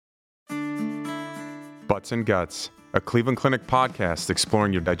Butts and Guts, a Cleveland Clinic podcast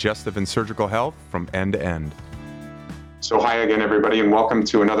exploring your digestive and surgical health from end to end. So hi again, everybody, and welcome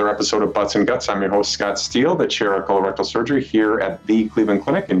to another episode of Butts and Guts. I'm your host, Scott Steele, the chair of colorectal surgery here at the Cleveland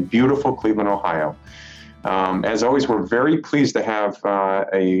Clinic in beautiful Cleveland, Ohio. As always, we're very pleased to have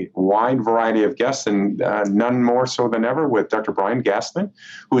a wide variety of guests, and none more so than ever with Dr. Brian Gastman,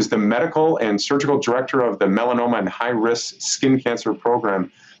 who is the medical and surgical director of the Melanoma and High-Risk Skin Cancer Program.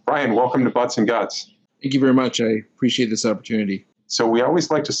 Brian, welcome to Butts and Guts. Thank you very much. I appreciate this opportunity. So we always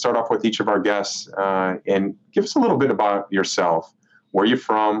like to start off with each of our guests and give us a little bit about yourself. Where are you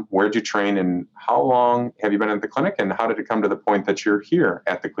from? Where did you train? And how long have you been at the clinic? And how did it come to the point that you're here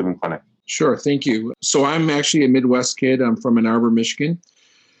at the Cleveland Clinic? Sure. Thank you. So I'm actually a Midwest kid. I'm from Ann Arbor, Michigan.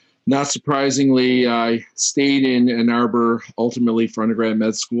 Not surprisingly, I stayed in Ann Arbor ultimately for undergrad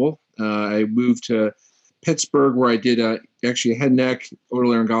med school. I moved to Pittsburgh, where I did actually a head and neck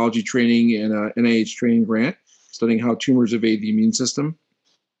otolaryngology training and an NIH training grant, studying how tumors evade the immune system.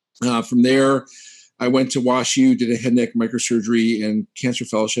 From there, I went to WashU, did a head and neck microsurgery and cancer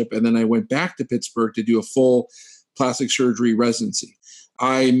fellowship, and then I went back to Pittsburgh to do a full plastic surgery residency.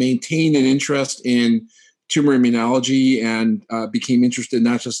 I maintained an interest in tumor immunology and became interested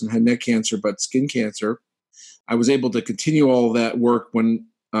not just in head and neck cancer, but skin cancer. I was able to continue all of that work when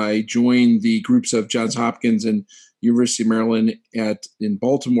I joined the groups of Johns Hopkins and University of Maryland in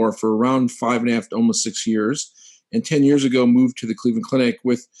Baltimore for around 5.5 to almost 6 years. And 10 years ago, moved to the Cleveland Clinic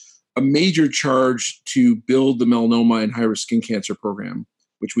with a major charge to build the melanoma and high-risk skin cancer program,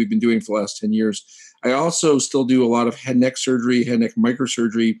 which we've been doing for the last 10 years. I also still do a lot of head and neck surgery, head and neck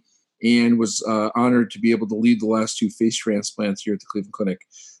microsurgery, and was honored to be able to lead the last 2 face transplants here at the Cleveland Clinic.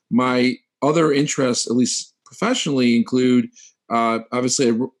 My other interests, at least professionally, include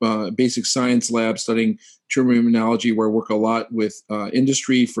obviously a basic science lab studying tumor immunology, where I work a lot with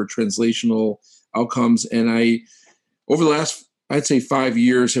industry for translational outcomes. And I, over the last, I'd say 5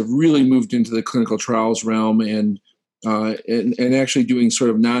 years, have really moved into the clinical trials realm and actually doing sort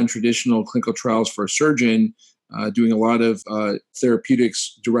of non-traditional clinical trials for a surgeon, doing a lot of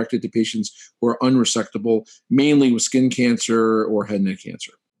therapeutics directed to patients who are unresectable, mainly with skin cancer or head and neck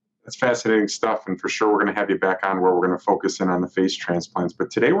cancer. That's fascinating stuff, and for sure we're going to have you back on where we're going to focus in on the face transplants. But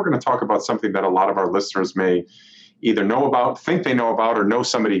today we're going to talk about something that a lot of our listeners may either know about, think they know about, or know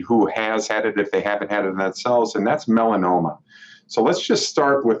somebody who has had it if they haven't had it themselves, and that's melanoma. So let's just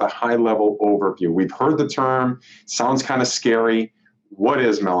start with a high-level overview. We've heard the term, sounds kind of scary. What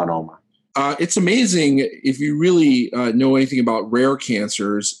is melanoma? It's amazing if you really know anything about rare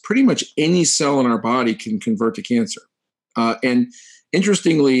cancers. Pretty much any cell in our body can convert to cancer. And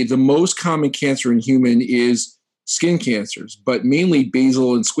interestingly, the most common cancer in human is skin cancers, but mainly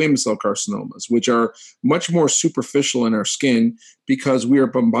basal and squamous cell carcinomas, which are much more superficial in our skin because we are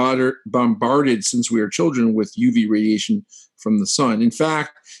bombarded since we are children with UV radiation from the sun. In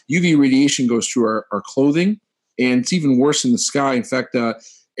fact, UV radiation goes through our clothing, and it's even worse in the sky. In fact,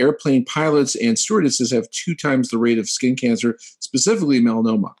 airplane pilots and stewardesses have 2 times the rate of skin cancer, specifically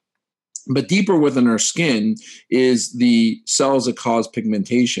melanoma. But deeper within our skin is the cells that cause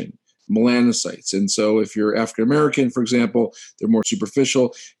pigmentation, melanocytes. And so if you're African American, for example, they're more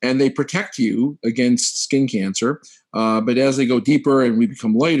superficial and they protect you against skin cancer. But as they go deeper and we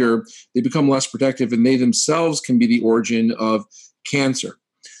become lighter, they become less protective, and they themselves can be the origin of cancer.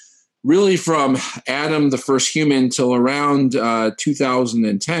 Really, from Adam, the first human, till around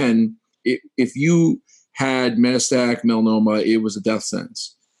 2010, if you had metastatic melanoma, it was a death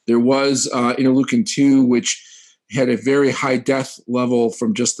sentence. There was interleukin-2, which had a very high death level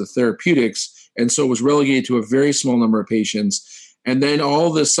from just the therapeutics, and so it was relegated to a very small number of patients. And then all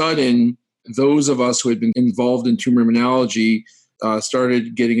of a sudden, those of us who had been involved in tumor immunology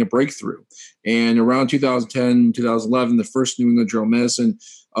started getting a breakthrough. And around 2010, 2011, the first New England Journal of Medicine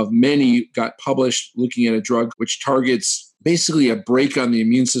of many got published looking at a drug which targets basically a brake on the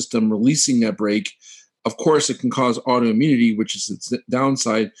immune system, releasing that brake. Of course, it can cause autoimmunity, which is its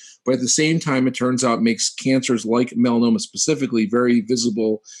downside, but at the same time, it turns out makes cancers like melanoma specifically very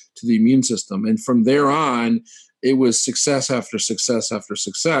visible to the immune system. And from there on, it was success after success after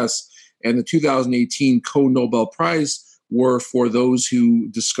success. And the 2018 Co-Nobel Prize were for those who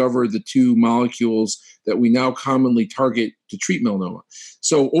discovered the 2 molecules that we now commonly target to treat melanoma.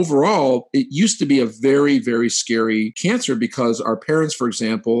 So overall, it used to be a very, very scary cancer because our parents, for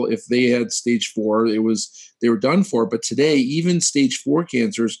example, if they had stage 4, they were done for. But today, even stage 4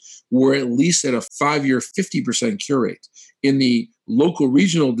 cancers were at least at a 5-year, 50% cure rate. In the local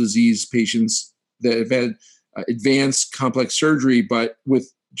regional disease patients that have had advanced complex surgery, but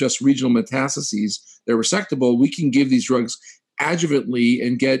with just regional metastases, they're resectable, we can give these drugs adjuvantly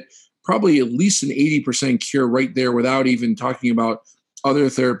and get probably at least an 80% cure right there without even talking about other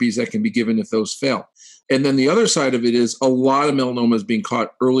therapies that can be given if those fail. And then the other side of it is a lot of melanoma is being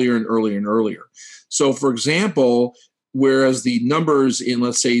caught earlier and earlier and earlier. So, for example, whereas the numbers in,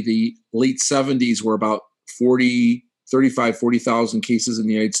 let's say, the late 70s were about 40,000 cases in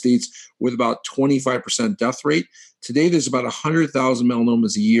the United States with about 25% death rate, today there's about 100,000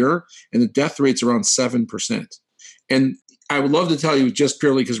 melanomas a year, and the death rate's around 7%. And I would love to tell you just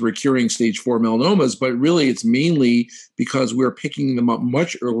purely because we're curing stage 4 melanomas, but really it's mainly because we're picking them up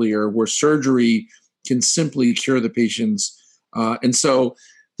much earlier where surgery can simply cure the patients. And so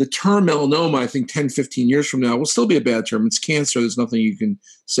the term melanoma, I think 10, 15 years from now will still be a bad term. It's cancer. There's nothing you can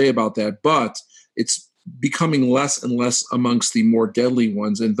say about that, but it's becoming less and less amongst the more deadly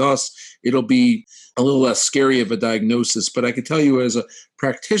ones. And thus it'll be a little less scary of a diagnosis. But I can tell you as a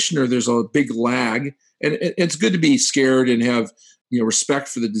practitioner, there's a big lag. And it's good to be scared and have respect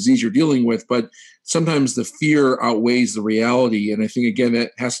for the disease you're dealing with, but sometimes the fear outweighs the reality. And I think, again,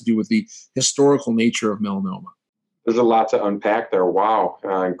 that has to do with the historical nature of melanoma. There's a lot to unpack there. Wow,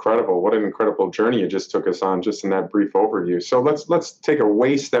 incredible. What an incredible journey you just took us on just in that brief overview. So let's take a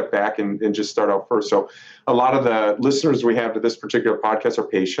way step back and just start out first. So a lot of the listeners we have to this particular podcast are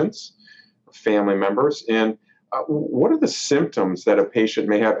patients, family members. And what are the symptoms that a patient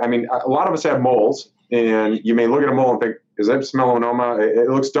may have? I mean, a lot of us have moles. And you may look at a mole and think, is that melanoma? It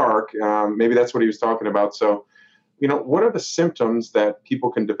looks dark. Maybe that's what he was talking about. So, what are the symptoms that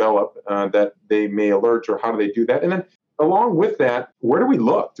people can develop that they may alert, or how do they do that? And then along with that, where do we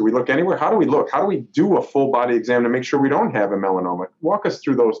look? Do we look anywhere? How do we look? How do we do a full body exam to make sure we don't have a melanoma? Walk us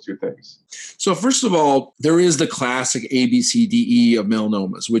through those two things. So first of all, there is the classic A, B, C, D, E of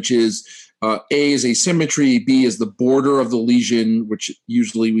melanomas, which is A is asymmetry, B is the border of the lesion, which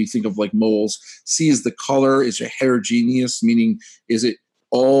usually we think of like moles. C is the color. Is it heterogeneous, meaning is it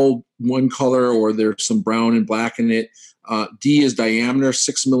all one color or there's some brown and black in it? D is diameter,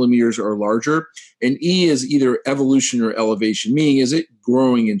 6 millimeters or larger. And E is either evolution or elevation, meaning is it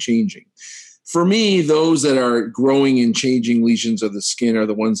growing and changing? For me, those that are growing and changing lesions of the skin are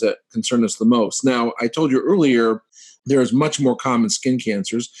the ones that concern us the most. Now, I told you earlier, there's much more common skin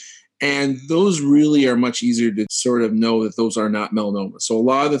cancers. And those really are much easier to sort of know that those are not melanoma. So a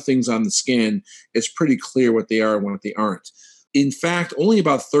lot of the things on the skin, it's pretty clear what they are and what they aren't. In fact, only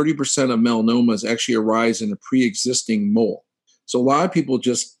about 30% of melanomas actually arise in a pre-existing mole. So a lot of people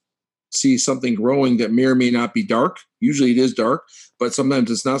just see something growing that may or may not be dark. Usually it is dark, but sometimes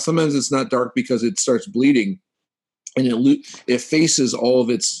it's not. Sometimes it's not dark because it starts bleeding and it faces all of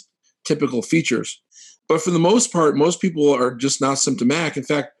its typical features. But for the most part, most people are just not symptomatic. In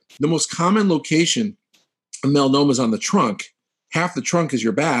fact, the most common location of melanoma is on the trunk. Half the trunk is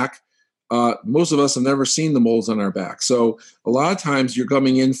your back. Most of us have never seen the moles on our back. So a lot of times you're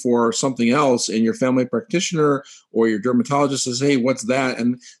coming in for something else and your family practitioner or your dermatologist says, hey, what's that?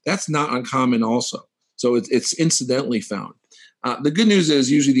 And that's not uncommon also. So it's incidentally found. The good news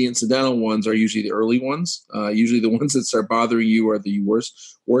is usually the incidental ones are usually the early ones. Usually the ones that start bothering you are the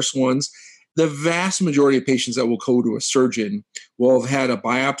worst ones. The vast majority of patients that will go to a surgeon will have had a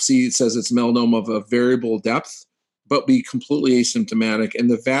biopsy that says it's melanoma of a variable depth, but be completely asymptomatic.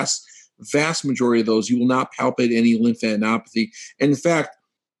 And the vast majority of those, you will not palpate any lymphadenopathy. And in fact,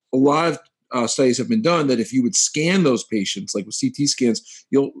 a lot of studies have been done that if you would scan those patients, like with CT scans,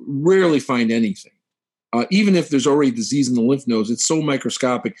 you'll rarely find anything. Even if there's already disease in the lymph nodes, it's so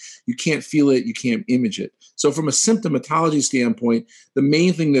microscopic, you can't feel it, you can't image it. So from a symptomatology standpoint, the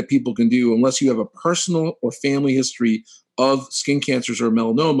main thing that people can do, unless you have a personal or family history of skin cancers or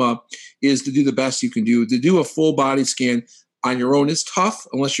melanoma, is to do the best you can do. To do a full body scan on your own is tough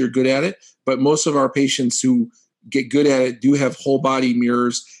unless you're good at it. But most of our patients who get good at it do have whole body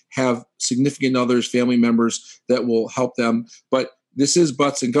mirrors, have significant others, family members that will help them. But this is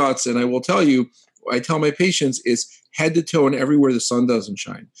butts and guts. And I will tell you, I tell my patients is head to toe and everywhere the sun doesn't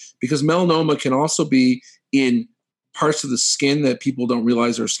shine, because melanoma can also be in parts of the skin that people don't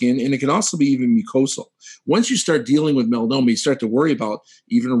realize are skin, and it can also be even mucosal. Once you start dealing with melanoma, you start to worry about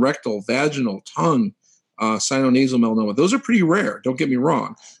even rectal, vaginal, tongue, sinonasal melanoma. Those are pretty rare, don't get me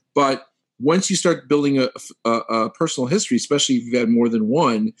wrong. But once you start building a personal history, especially if you've had more than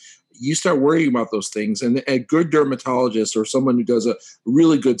one, you start worrying about those things. And a good dermatologist or someone who does a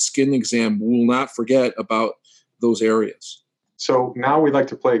really good skin exam will not forget about those areas. So now we'd like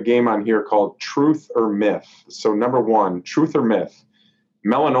to play a game on here called Truth or Myth. So number one, truth or myth.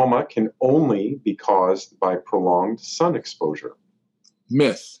 Melanoma can only be caused by prolonged sun exposure.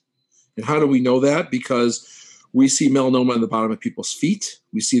 Myth. And how do we know that? Because we see melanoma on the bottom of people's feet.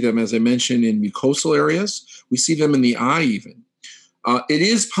 We see them, as I mentioned, in mucosal areas. We see them in the eye even. It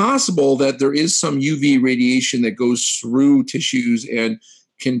is possible that there is some UV radiation that goes through tissues and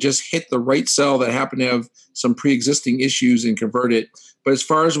can just hit the right cell that happen to have some pre-existing issues and convert it. But as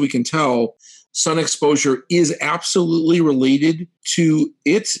far as we can tell, sun exposure is absolutely related to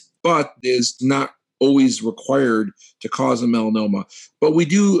it, but is not always required to cause a melanoma. But we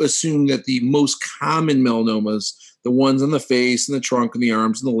do assume that the most common melanomas, the ones on the face and the trunk and the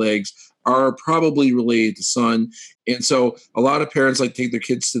arms and the legs, are probably related to sun. And so a lot of parents like to take their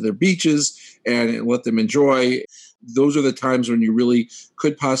kids to their beaches and let them enjoy. Those are the times when you really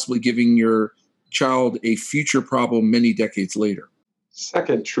could possibly giving your child a future problem many decades later.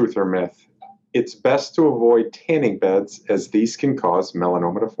 Second truth or myth, it's best to avoid tanning beds as these can cause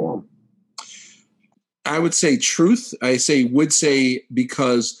melanoma to form. I would say truth. Would say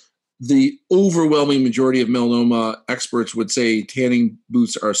because the overwhelming majority of melanoma experts would say tanning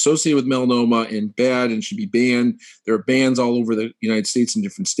booths are associated with melanoma and bad and should be banned. There are bans all over the United States and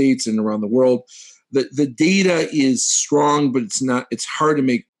different states and around the world. The data is strong, but it's hard to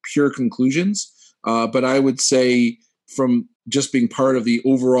make pure conclusions. But I would say from just being part of the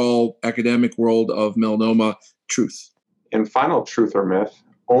overall academic world of melanoma, truth. And final truth or myth,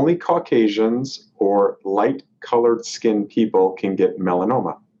 only Caucasians or light-colored skin people can get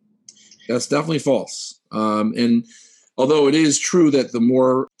melanoma. That's definitely false. And although it is true that the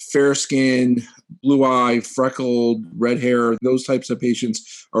more fair-skinned, blue-eyed, freckled, red hair, those types of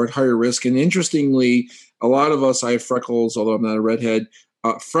patients are at higher risk. And interestingly, a lot of us, I have freckles, although I'm not a redhead.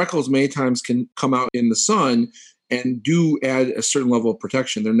 Freckles many times can come out in the sun and do add a certain level of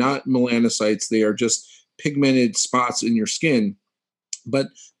protection. They're not melanocytes. They are just pigmented spots in your skin. But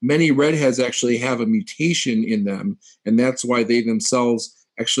many redheads actually have a mutation in them, and that's why they themselves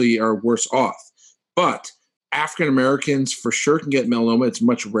actually are worse off. But African Americans for sure can get melanoma. It's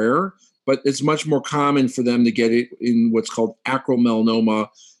much rarer, but it's much more common for them to get it in what's called acromelanoma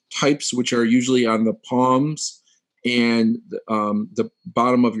types, which are usually on the palms and the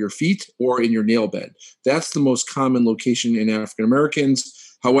bottom of your feet or in your nail bed. That's the most common location in African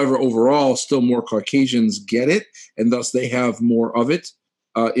Americans. However, overall, still more Caucasians get it, and thus they have more of it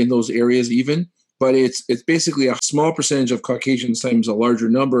in those areas even. But it's basically a small percentage of Caucasians times a larger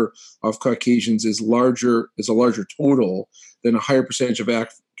number of Caucasians is a larger total than a higher percentage of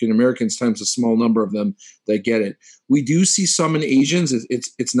African Americans times a small number of them that get it. We do see some in Asians.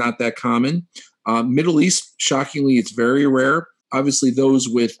 It's not that common. Middle East, shockingly, it's very rare. Obviously, those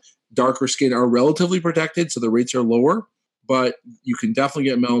with darker skin are relatively protected, so the rates are lower. But you can definitely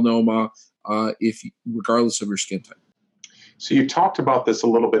get melanoma regardless of your skin type. So you talked about this a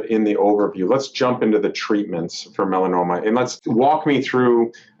little bit in the overview. Let's jump into the treatments for melanoma. And let's walk me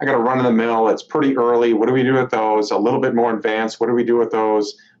through, I got a run of the mill. It's pretty early. What do we do with those? A little bit more advanced. What do we do with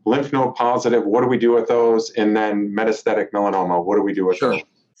those? Lymph node positive. What do we do with those? And then metastatic melanoma. What do we do with those?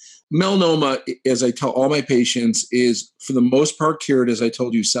 Melanoma, as I tell all my patients, is for the most part cured. As I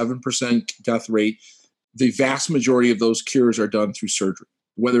told you, 7% death rate. The vast majority of those cures are done through surgery,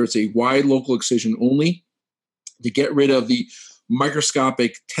 whether it's a wide local excision only to get rid of the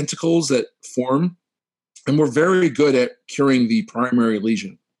microscopic tentacles that form. And we're very good at curing the primary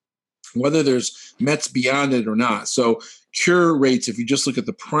lesion, whether there's mets beyond it or not. So cure rates, if you just look at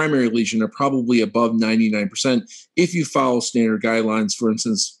the primary lesion, are probably above 99% if you follow standard guidelines. For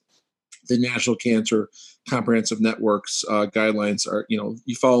instance, the National Cancer Comprehensive Network's guidelines are,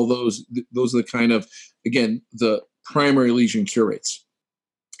 you follow those. Those are the kind of, again, the primary lesion cure rates.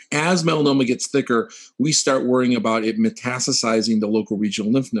 As melanoma gets thicker, we start worrying about it metastasizing the local regional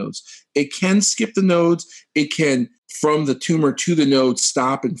lymph nodes. It can skip the nodes. It can, from the tumor to the node,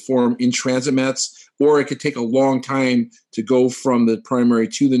 stop and form in-transit mets, or it could take a long time to go from the primary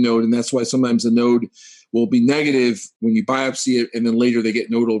to the node. And that's why sometimes the node will be negative when you biopsy it, and then later they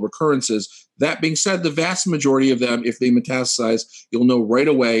get nodal recurrences. That being said, the vast majority of them, if they metastasize, you'll know right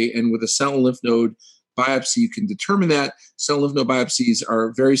away. And with a sentinel lymph node biopsy, you can determine that. Sentinel lymph node biopsies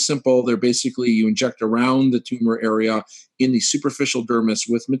are very simple. They're basically you inject around the tumor area in the superficial dermis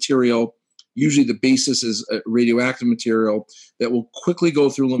with material. Usually the basis is radioactive material that will quickly go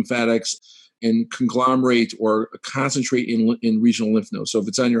through lymphatics and conglomerate or concentrate in regional lymph nodes. So if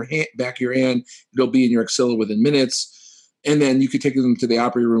it's on your back of your hand, it'll be in your axilla within minutes. And then you could take them to the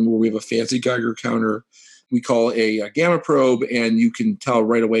operating room where we have a fancy Geiger counter we call a gamma probe, and you can tell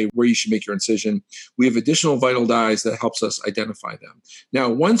right away where you should make your incision. We have additional vital dyes that helps us identify them. Now,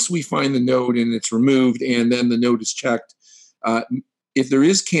 once we find the node and it's removed and then the node is checked, if there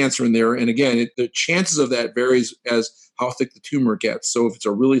is cancer in there, and again, the chances of that varies as how thick the tumor gets. So if it's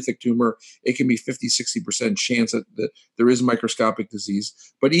a really thick tumor, it can be 50, 60% chance that there is microscopic disease.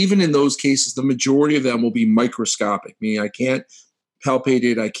 But even in those cases, the majority of them will be microscopic, meaning I can't palpate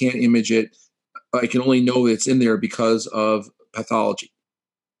it. I can't image it. I can only know it's in there because of pathology.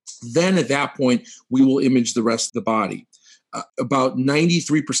 Then at that point, we will image the rest of the body. About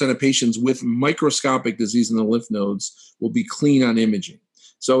 93% of patients with microscopic disease in the lymph nodes will be clean on imaging.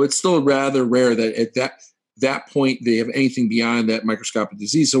 So it's still rather rare that at that point they have anything beyond that microscopic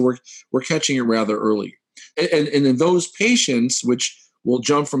disease. So we're catching it rather early. And in those patients, which will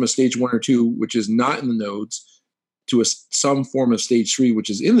jump from a stage 1 or 2, which is not in the nodes, to some form of stage 3, which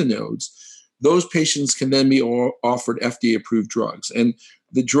is in the nodes, those patients can then be offered FDA-approved drugs. And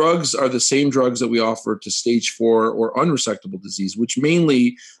the drugs are the same drugs that we offer to stage 4 or unresectable disease, which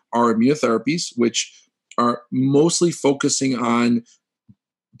mainly are immunotherapies, which are mostly focusing on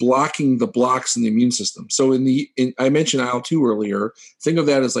blocking the blocks in the immune system. So I mentioned IL-2 earlier. Think of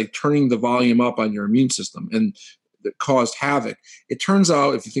that as like turning the volume up on your immune system, and that caused havoc. It turns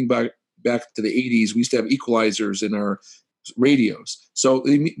out, if you think back to the 80s, we used to have equalizers in our radios. So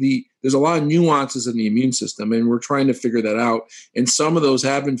there's a lot of nuances in the immune system, and we're trying to figure that out. And some of those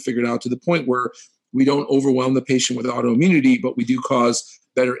have been figured out to the point where we don't overwhelm the patient with autoimmunity, but we do cause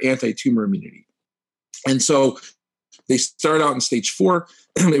better anti-tumor immunity. And so they started out in stage 4.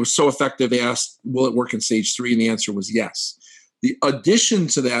 It was so effective, they asked, will it work in stage 3? And the answer was yes. The addition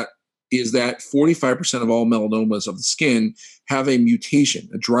to that is that 45% of all melanomas of the skin have a mutation,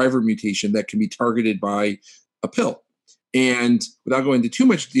 a driver mutation that can be targeted by a pill. And without going into too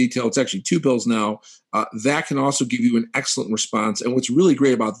much detail, it's actually 2 pills now. That can also give you an excellent response. And what's really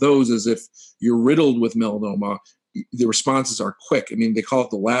great about those is if you're riddled with melanoma, the responses are quick. I mean, they call it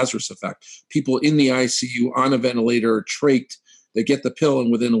the Lazarus effect. People in the ICU on a ventilator, trached, they get the pill,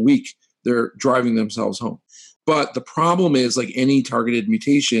 and within a week, they're driving themselves home. But the problem is, like any targeted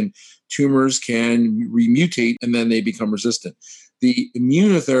mutation, tumors can remutate and then they become resistant. The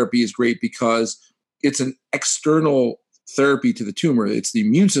immunotherapy is great because it's an external therapy to the tumor. It's the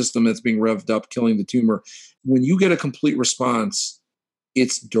immune system that's being revved up, killing the tumor. When you get a complete response,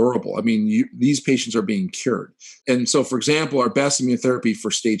 it's durable. I mean, these patients are being cured. And so, for example, our best immunotherapy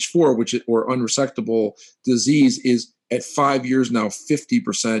for stage 4, or unresectable disease, is at 5 years now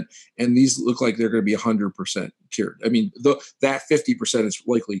 50%, and these look like they're going to be 100% cured. I mean, that 50% is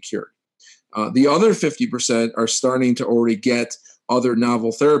likely cured. The other 50% are starting to already get other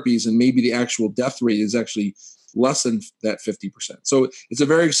novel therapies, and maybe the actual death rate is actually less than that 50%. So it's a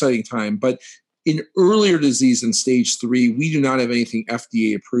very exciting time. But in earlier disease in stage 3, we do not have anything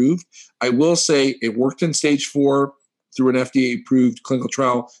FDA approved. I will say it worked in stage 4 through an FDA-approved clinical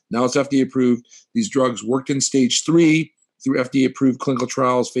trial. Now it's FDA approved. These drugs worked in stage 3 through FDA-approved clinical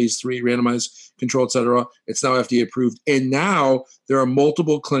trials, phase 3, randomized control, et cetera. It's now FDA approved. And now there are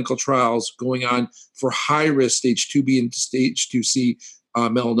multiple clinical trials going on for high-risk stage 2B and stage 2C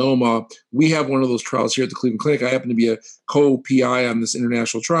melanoma. We have one of those trials here at the Cleveland Clinic. I happen to be a co-PI on this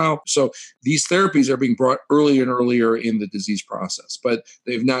international trial. So these therapies are being brought earlier and earlier in the disease process, but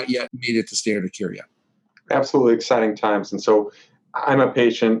they've not yet made it to standard of care yet. Absolutely exciting times. And so I'm a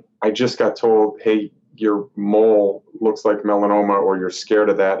patient. I just got told, hey, your mole looks like melanoma, or you're scared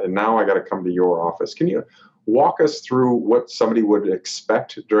of that, and now I got to come to your office. Can you walk us through what somebody would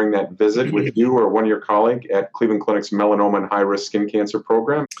expect during that visit with you or one of your colleagues at Cleveland Clinic's Melanoma and High-Risk Skin Cancer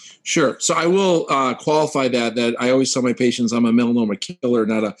program? Sure. So I will qualify that I always tell my patients I'm a melanoma killer,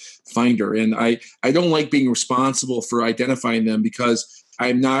 not a finder. And I don't like being responsible for identifying them because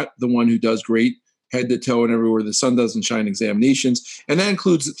I'm not the one who does great head to toe and everywhere the sun doesn't shine examinations. And that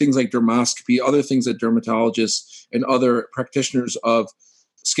includes things like dermoscopy, other things that dermatologists and other practitioners of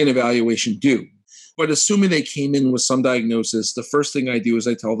skin evaluation do. But assuming they came in with some diagnosis, the first thing I do is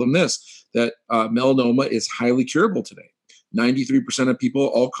I tell them this, that melanoma is highly curable today. 93% of people,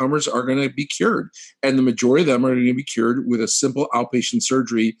 all comers, are going to be cured. And the majority of them are going to be cured with a simple outpatient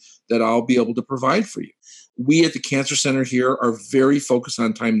surgery that I'll be able to provide for you. We at the Cancer Center here are very focused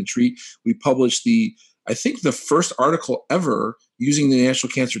on time to treat. We published I think the first article ever using the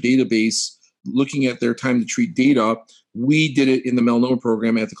National Cancer Database, looking at their time to treat data. We did it in the melanoma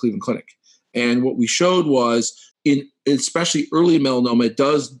program at the Cleveland Clinic. And what we showed was, especially early melanoma, it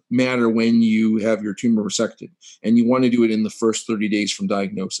does matter when you have your tumor resected, and you want to do it in the first 30 days from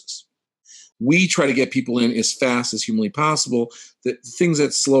diagnosis. We try to get people in as fast as humanly possible. The things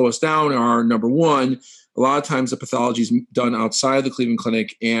that slow us down are, number one, a lot of times the pathology is done outside of the Cleveland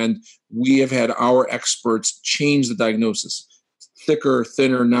Clinic, and we have had our experts change the diagnosis. Thicker,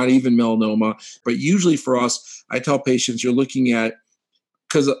 thinner, not even melanoma. But usually for us, I tell patients you're looking at,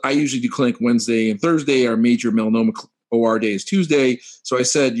 because I usually do clinic Wednesday and Thursday, our major melanoma OR day is Tuesday. So I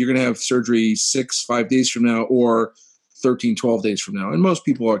said, you're going to have surgery 5 days from now, or 13, 12 days from now. And most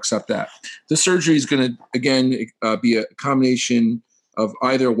people will accept that. The surgery is going to, again, be a combination of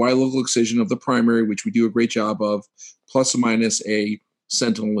either a wide local excision of the primary, which we do a great job of, plus or minus a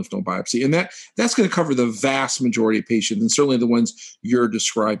sentinel lymph node biopsy. And that's going to cover the vast majority of patients, and certainly the ones you're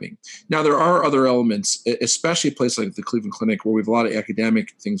describing. Now, there are other elements, especially a place like the Cleveland Clinic, where we have a lot of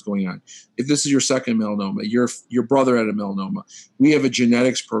academic things going on. If this is your second melanoma, your brother had a melanoma, we have a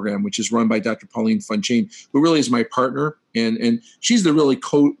genetics program, which is run by Dr. Pauline Funchain, who really is my partner. And she's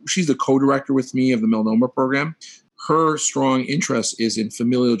she's the co-director with me of the melanoma program. Her strong interest is in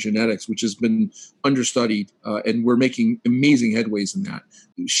familial genetics, which has been understudied, and we're making amazing headways in that.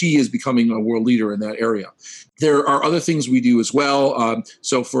 She is becoming a world leader in that area. There are other things we do as well.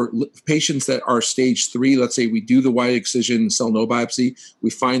 So for patients that are stage 3, let's say we do the wide excision cell node biopsy, we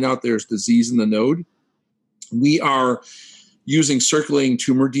find out there's disease in the node. We are using circulating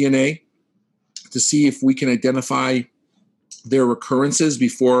tumor DNA to see if we can identify their recurrences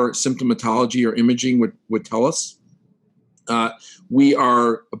before symptomatology or imaging would tell us. We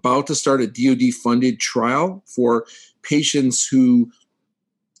are about to start a DoD-funded trial for patients who,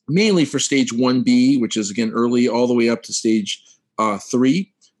 mainly for stage 1B, which is, again, early, all the way up to stage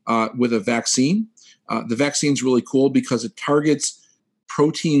 3, with a vaccine. The vaccine is really cool because it targets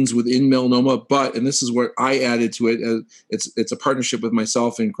proteins within melanoma, but, and this is what I added to it, it's a partnership with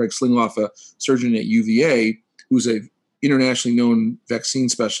myself and Craig Slingloff, a surgeon at UVA, who's a internationally known vaccine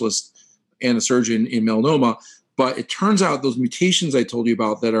specialist and a surgeon in melanoma. But it turns out those mutations I told you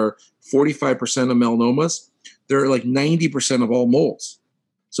about that are 45% of melanomas, they're like 90% of all moles.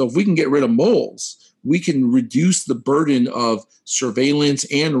 So if we can get rid of moles, we can reduce the burden of surveillance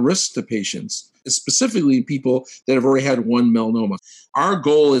and risk to patients, specifically people that have already had one melanoma. Our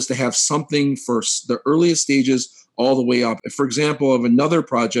goal is to have something for the earliest stages all the way up. For example, of another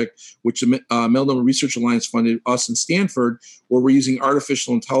project, which the Melanoma Research Alliance funded us in Stanford, where we're using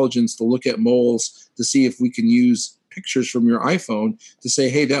artificial intelligence to look at moles to see if we can use pictures from your iPhone to say,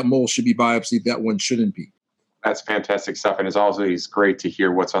 hey, that mole should be biopsied, that one shouldn't be. That's fantastic stuff. And it's always great to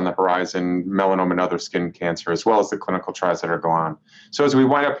hear what's on the horizon, melanoma and other skin cancer, as well as the clinical trials that are going on. So as we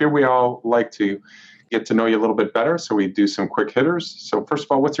wind up here, we all like to get to know you a little bit better. So we do some quick hitters. So first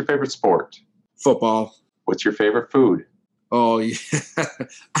of all, what's your favorite sport? Football. What's your favorite food? Oh, yeah.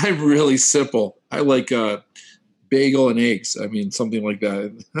 I'm really simple. I like bagel and eggs. I mean, something like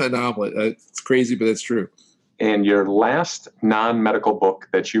that. An omelet. It's crazy, but it's true. And your last non-medical book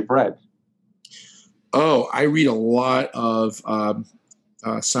that you've read? Oh, I read a lot of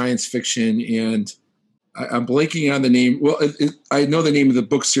science fiction, and I'm blanking on the name. Well, I know the name of the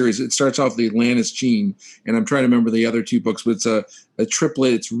book series. It starts off with the Atlantis Gene, and I'm trying to remember the other two books, but it's a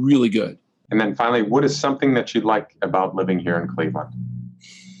triplet. It's really good. And then finally, what is something that you like about living here in Cleveland?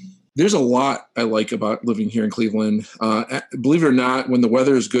 There's a lot I like about living here in Cleveland. Believe it or not, when the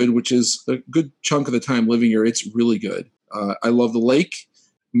weather is good, which is a good chunk of the time living here, it's really good. I love the lake.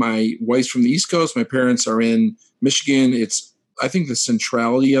 My wife's from the East Coast. My parents are in Michigan. I think the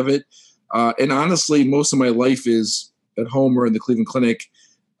centrality of it. And honestly, most of my life is at home or in the Cleveland Clinic.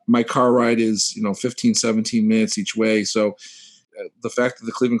 My car ride is, 15, 17 minutes each way. So the fact that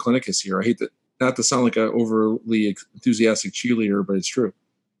the Cleveland Clinic is here, I hate that, not to sound like an overly enthusiastic cheerleader, but it's true.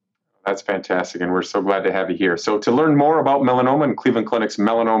 That's fantastic, and we're so glad to have you here. So to learn more about melanoma and Cleveland Clinic's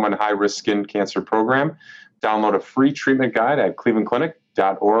Melanoma and High-Risk Skin Cancer Program, download a free treatment guide at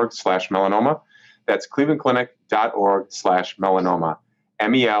clevelandclinic.org/melanoma. That's clevelandclinic.org/melanoma,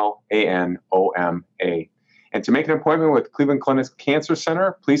 MELANOMA. And to make an appointment with Cleveland Clinic's Cancer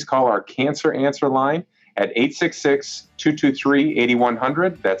Center, please call our Cancer Answer line at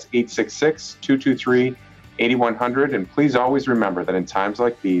 866-223-8100. That's 866-223-8100. And please always remember that in times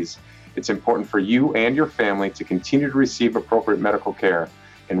like these, it's important for you and your family to continue to receive appropriate medical care.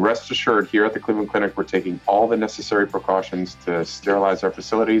 And rest assured, here at the Cleveland Clinic, we're taking all the necessary precautions to sterilize our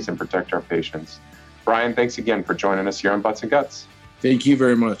facilities and protect our patients. Brian, thanks again for joining us here on Butts and Guts. Thank you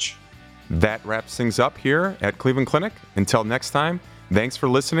very much. That wraps things up here at Cleveland Clinic. Until next time, thanks for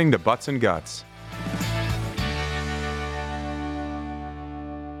listening to Butts and Guts.